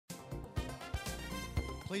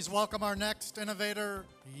Please welcome our next innovator,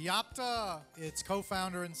 Yapta, its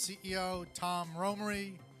co-founder and CEO, Tom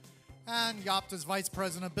Romery, and Yapta's Vice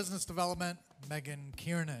President of Business Development, Megan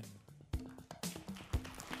Kiernan.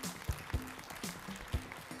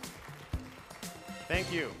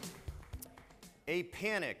 Thank you. A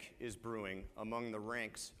panic is brewing among the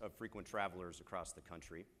ranks of frequent travelers across the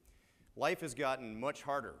country. Life has gotten much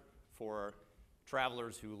harder for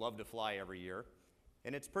travelers who love to fly every year,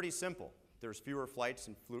 and it's pretty simple. There's fewer flights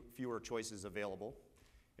and fewer choices available.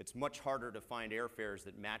 It's much harder to find airfares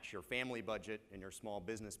that match your family budget and your small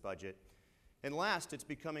business budget. And last, it's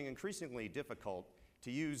becoming increasingly difficult to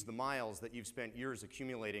use the miles that you've spent years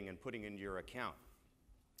accumulating and putting into your account.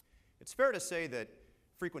 It's fair to say that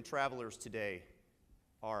frequent travelers today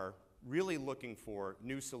are really looking for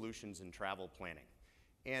new solutions in travel planning.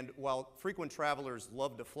 And while frequent travelers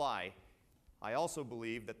love to fly, I also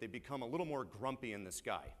believe that they become a little more grumpy in the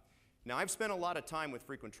sky. Now, I've spent a lot of time with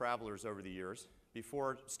frequent travelers over the years.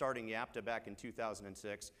 Before starting Yapta back in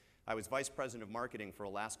 2006, I was Vice President of Marketing for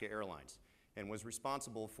Alaska Airlines and was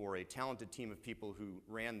responsible for a talented team of people who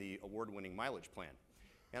ran the award-winning mileage plan.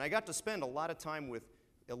 And I got to spend a lot of time with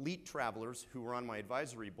elite travelers who were on my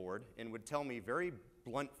advisory board and would tell me very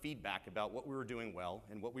blunt feedback about what we were doing well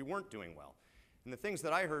and what we weren't doing well. And the things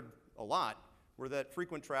that I heard a lot were that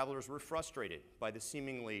frequent travelers were frustrated by the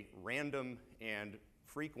seemingly random and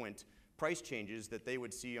frequent price changes that they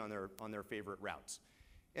would see on their favorite routes.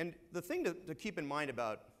 And the thing to keep in mind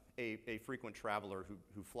about a frequent traveler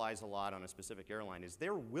who flies a lot on a specific airline is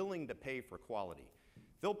they're willing to pay for quality.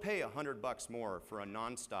 They'll pay $100 more for a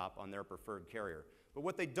nonstop on their preferred carrier. But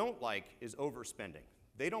what they don't like is overspending.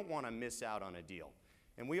 They don't want to miss out on a deal.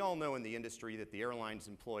 And we all know in the industry that the airlines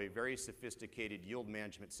employ very sophisticated yield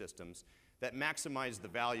management systems that maximize the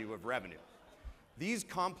value of revenue. These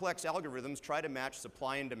complex algorithms try to match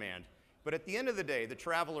supply and demand, but at the end of the day, the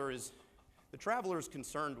traveler is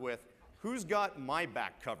concerned with who's got my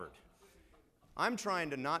back covered. I'm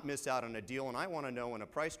trying to not miss out on a deal, and I want to know when a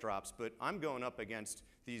price drops, but I'm going up against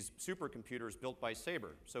these supercomputers built by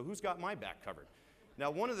Sabre, so who's got my back covered?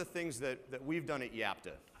 Now, one of the things that we've done at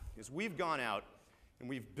Yapta is we've gone out and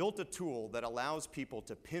we've built a tool that allows people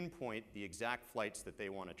to pinpoint the exact flights that they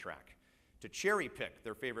want to track, to cherry pick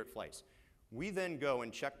their favorite flights. We then go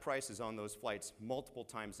and check prices on those flights multiple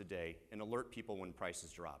times a day and alert people when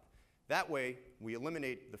prices drop. That way, we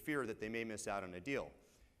eliminate the fear that they may miss out on a deal.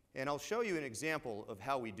 And I'll show you an example of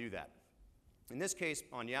how we do that. In this case,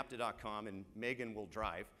 on yapta.com, and Megan will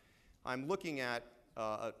drive, I'm looking at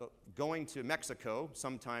going to Mexico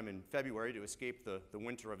sometime in February to escape the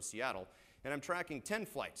winter of Seattle, and I'm tracking 10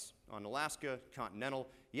 flights on Alaska, Continental.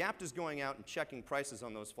 Yapta's going out and checking prices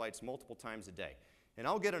on those flights multiple times a day. And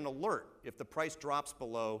I'll get an alert if the price drops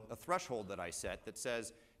below a threshold that I set that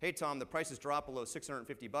says, hey, Tom, the price has dropped below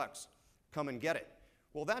 $650. Come and get it.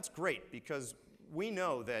 Well, that's great because we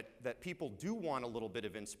know that people do want a little bit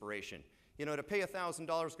of inspiration. You know, to pay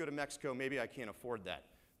 $1,000 go to Mexico, maybe I can't afford that.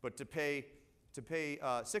 But to pay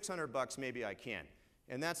 $600, maybe I can.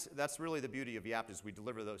 And that's really the beauty of Yapta is we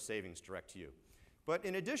deliver those savings direct to you. But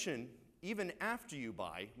in addition, even after you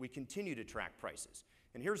buy, we continue to track prices.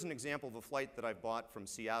 And here's an example of a flight that I bought from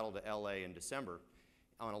Seattle to LA in December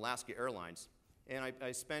on Alaska Airlines. And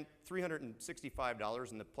I spent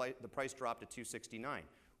 $365 and the price dropped to $269.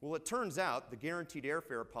 Well, it turns out the guaranteed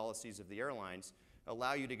airfare policies of the airlines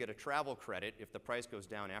allow you to get a travel credit if the price goes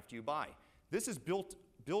down after you buy. This is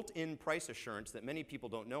built-in price assurance that many people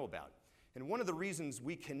don't know about. And one of the reasons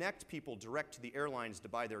we connect people direct to the airlines to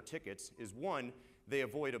buy their tickets is, one, they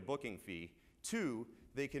avoid a booking fee. Two,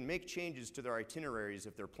 they can make changes to their itineraries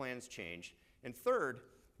if their plans change. And third,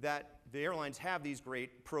 that the airlines have these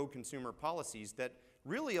great pro-consumer policies that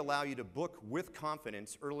really allow you to book with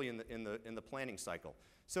confidence early in the planning cycle.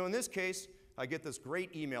 So in this case, I get this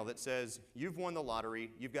great email that says, you've won the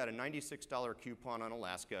lottery, you've got a $96 coupon on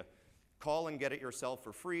Alaska, call and get it yourself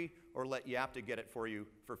for free, or let Yapta get it for you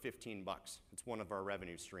for $15. It's one of our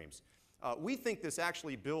revenue streams. We think this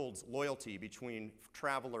actually builds loyalty between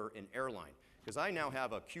traveler and airline, because I now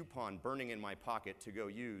have a coupon burning in my pocket to go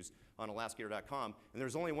use on alaskaair.com, and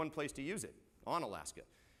there's only one place to use it, on Alaska.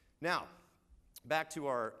 Now, back to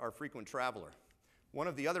our frequent traveler. One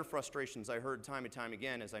of the other frustrations I heard time and time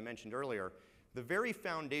again, as I mentioned earlier, the very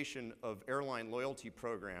foundation of airline loyalty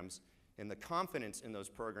programs and the confidence in those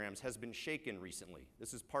programs has been shaken recently.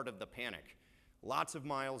 This is part of the panic. Lots of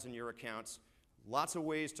miles in your accounts, lots of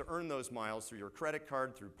ways to earn those miles through your credit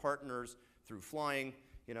card, through partners, through flying,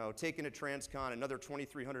 you know, taking a transcon, another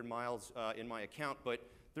 2,300 miles in my account, but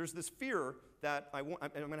there's this fear that I'm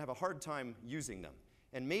going to have a hard time using them.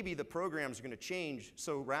 And maybe the programs are going to change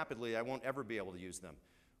so rapidly I won't ever be able to use them.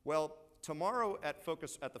 Well, tomorrow at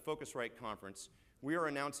the Focusrite conference, we are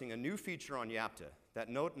announcing a new feature on Yapta that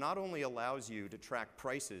not only allows you to track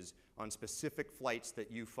prices on specific flights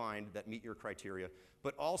that you find that meet your criteria,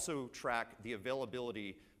 but also track the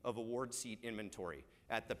availability of award seat inventory.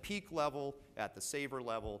 At the peak level, at the saver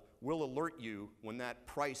level, we'll alert you when that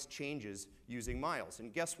price changes using miles.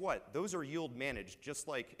 And guess what? Those are yield managed just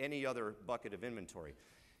like any other bucket of inventory.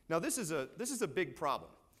 Now this is a big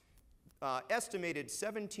problem. Estimated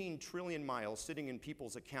 17 trillion miles sitting in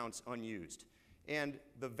people's accounts unused. And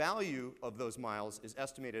the value of those miles is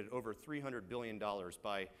estimated at over $300 billion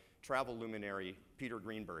by travel luminary Peter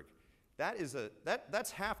Greenberg.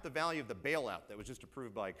 That's half the value of the bailout that was just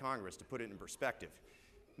approved by Congress, to put it in perspective.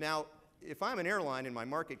 Now, if I'm an airline and my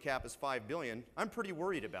market cap is $5 billion, I'm pretty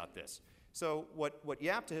worried about this. So what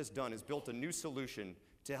Yapta has done is built a new solution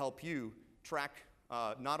to help you track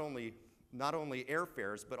not only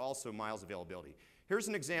airfares, but also miles availability. Here's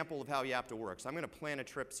an example of how Yapta works. I'm going to plan a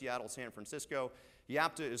trip Seattle-San Francisco.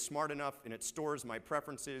 Yapta is smart enough and it stores my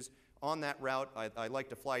preferences. On that route, I like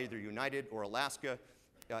to fly either United or Alaska.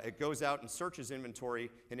 It goes out and searches inventory,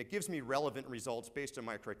 and it gives me relevant results based on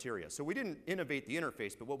my criteria. So we didn't innovate the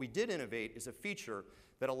interface, but what we did innovate is a feature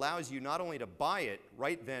that allows you not only to buy it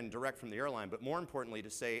right then direct from the airline, but more importantly to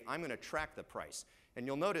say, I'm going to track the price. And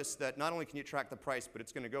you'll notice that not only can you track the price, but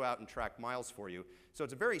it's going to go out and track miles for you. So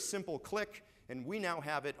it's a very simple click, and we now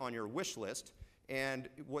have it on your wish list. And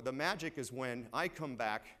what the magic is when I come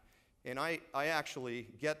back and I actually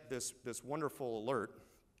get this wonderful alert.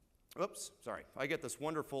 Oops, sorry. I get this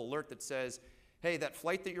wonderful alert that says, hey, that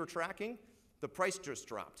flight that you're tracking, the price just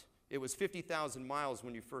dropped. It was 50,000 miles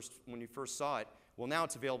when you first saw it. Well, now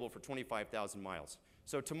it's available for 25,000 miles.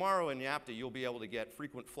 So tomorrow in Yapta, you'll be able to get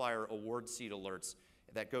frequent flyer award seat alerts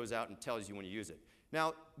that goes out and tells you when you use it.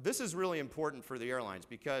 Now, this is really important for the airlines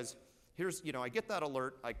because here's, I get that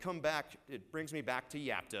alert, I come back, it brings me back to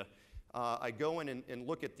Yapta. I go in and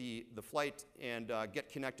look at the flight and get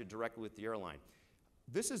connected directly with the airline.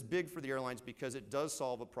 This is big for the airlines because it does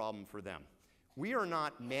solve a problem for them. We are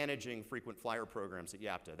not managing frequent flyer programs at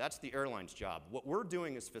Yapta. That's the airline's job. What we're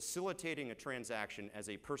doing is facilitating a transaction as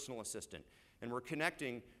a personal assistant, and we're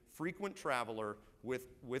connecting frequent traveler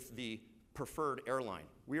with the preferred airline.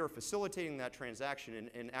 We are facilitating that transaction,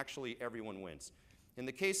 and actually everyone wins. In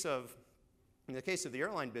the case of the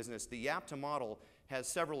airline business, the Yapta model has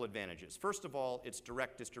several advantages. First of all, it's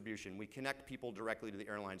direct distribution. We connect people directly to the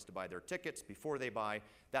airlines to buy their tickets before they buy.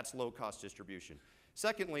 That's low-cost distribution.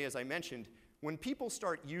 Secondly, as I mentioned, when people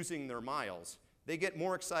start using their miles, they get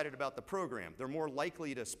more excited about the program. They're more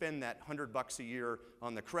likely to spend that $100 a year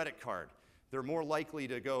on the credit card. They're more likely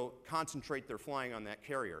to go concentrate their flying on that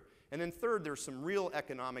carrier. And then third, there's some real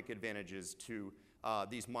economic advantages to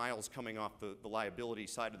these miles coming off the liability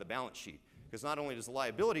side of the balance sheet. Because not only does the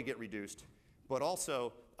liability get reduced, but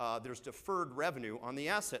also there's deferred revenue on the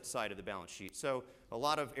asset side of the balance sheet. So a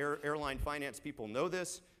lot of airline finance people know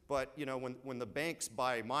this, but when the banks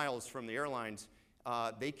buy miles from the airlines,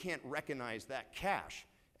 they can't recognize that cash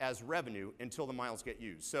as revenue until the miles get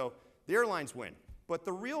used. So the airlines win. But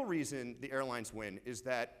the real reason the airlines win is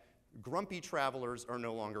that grumpy travelers are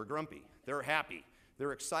no longer grumpy. They're happy.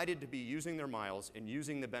 They're excited to be using their miles and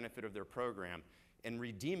using the benefit of their program and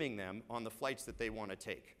redeeming them on the flights that they want to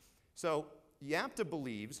take. So Yapta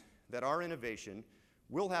believes that our innovation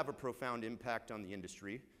will have a profound impact on the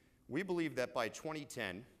industry. We believe that by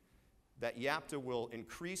 2010, that Yapta will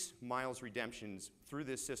increase miles redemptions through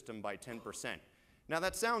this system by 10%. Now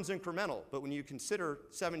that sounds incremental, but when you consider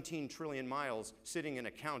 17 trillion miles sitting in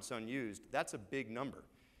accounts unused, that's a big number.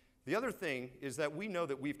 The other thing is that we know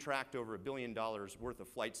that we've tracked over $1 billion worth of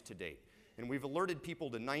flights to date, and we've alerted people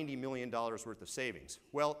to $90 million worth of savings.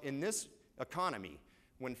 Well, in this economy,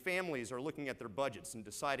 when families are looking at their budgets and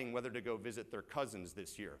deciding whether to go visit their cousins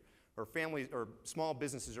this year, or families or small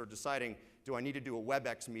businesses are deciding, do I need to do a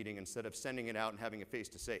WebEx meeting instead of sending it out and having a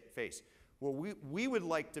face-to-face? Well, we would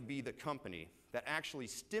like to be the company that actually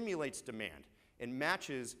stimulates demand and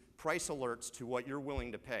matches price alerts to what you're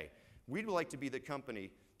willing to pay. We'd like to be the company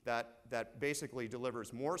that basically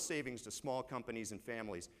delivers more savings to small companies and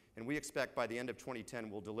families, and we expect by the end of 2010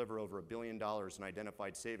 we'll deliver over $1 billion in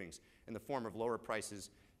identified savings in the form of lower prices.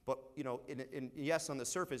 But yes, on the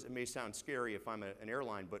surface it may sound scary if I'm an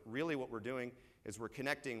airline, but really what we're doing is we're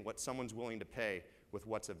connecting what someone's willing to pay with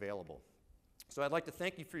what's available. So I'd like to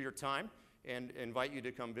thank you for your time and invite you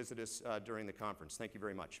to come visit us during the conference. Thank you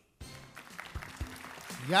very much.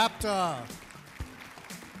 Yapta.